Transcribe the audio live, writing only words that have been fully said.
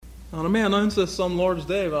And I may announce this on Lord's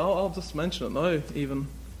Day, but I'll just mention it now even.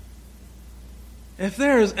 If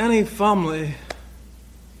there is any family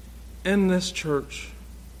in this church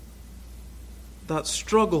that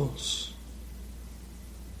struggles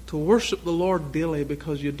to worship the Lord daily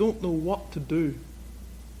because you don't know what to do,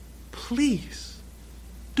 please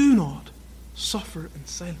do not suffer in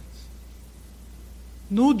silence.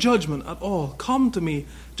 No judgment at all. Come to me.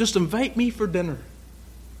 Just invite me for dinner.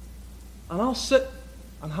 And I'll sit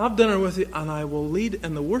and have dinner with you, and I will lead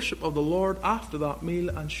in the worship of the Lord after that meal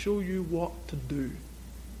and show you what to do.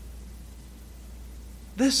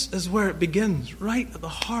 This is where it begins, right at the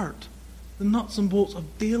heart, the nuts and bolts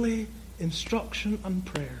of daily instruction and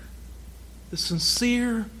prayer. The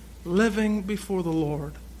sincere living before the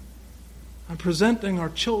Lord and presenting our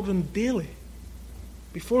children daily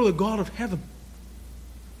before the God of heaven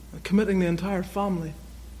and committing the entire family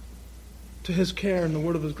to His care and the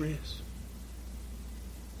word of His grace.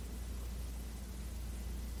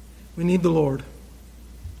 We need the Lord.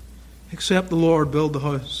 Except the Lord build the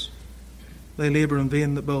house, they labour in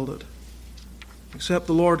vain that build it. Except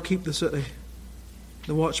the Lord keep the city,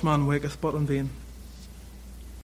 the watchman waketh but in vain.